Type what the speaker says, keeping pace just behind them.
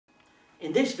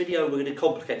In this video we're going to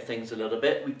complicate things a little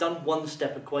bit. We've done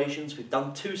one-step equations, we've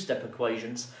done two-step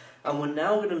equations, and we're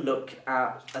now going to look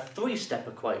at a three-step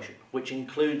equation which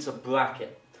includes a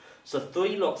bracket. So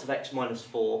 3 lots of x minus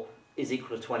 4 is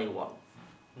equal to 21.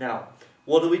 Now,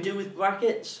 what do we do with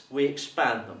brackets? We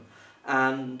expand them,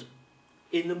 and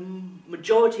in the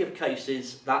majority of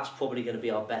cases that's probably going to be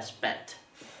our best bet.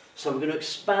 So we're going to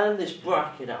expand this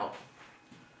bracket out.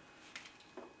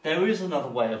 There is another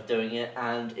way of doing it,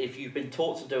 and if you've been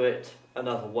taught to do it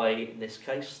another way in this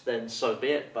case, then so be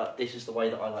it, but this is the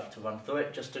way that I like to run through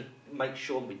it, just to make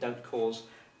sure that we don't cause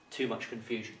too much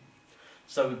confusion.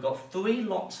 So we've got 3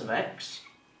 lots of x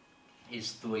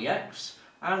is 3x,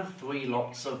 and 3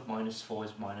 lots of minus 4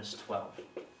 is minus 12,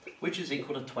 which is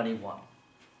equal to 21.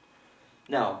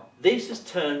 Now, this has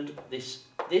turned this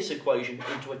equation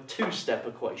into a two-step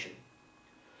equation.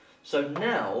 So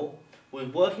now, we're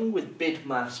working with bid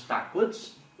maths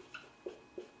backwards.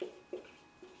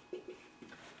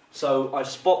 So I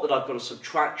spot that I've got a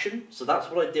subtraction, so that's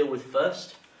what I deal with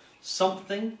first.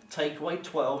 Something take away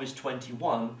 12 is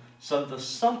 21, so the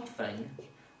something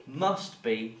must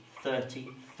be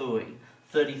 33.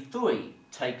 33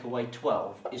 take away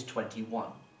 12 is 21.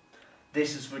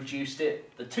 This has reduced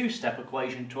the two-step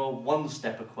equation to a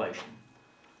one-step equation.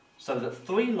 So that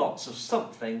 3 lots of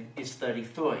something is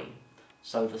 33.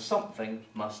 So the something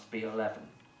must be 11.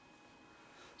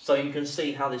 So you can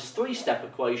see how this 3-step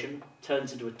equation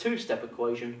turns into a 2-step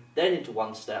equation, then into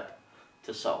 1 step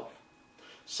to solve.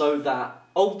 So that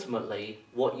ultimately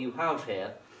what you have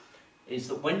here is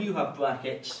that when you have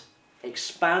brackets,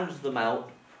 expand them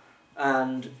out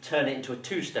and turn it into a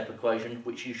 2-step equation,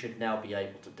 which you should now be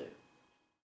able to do.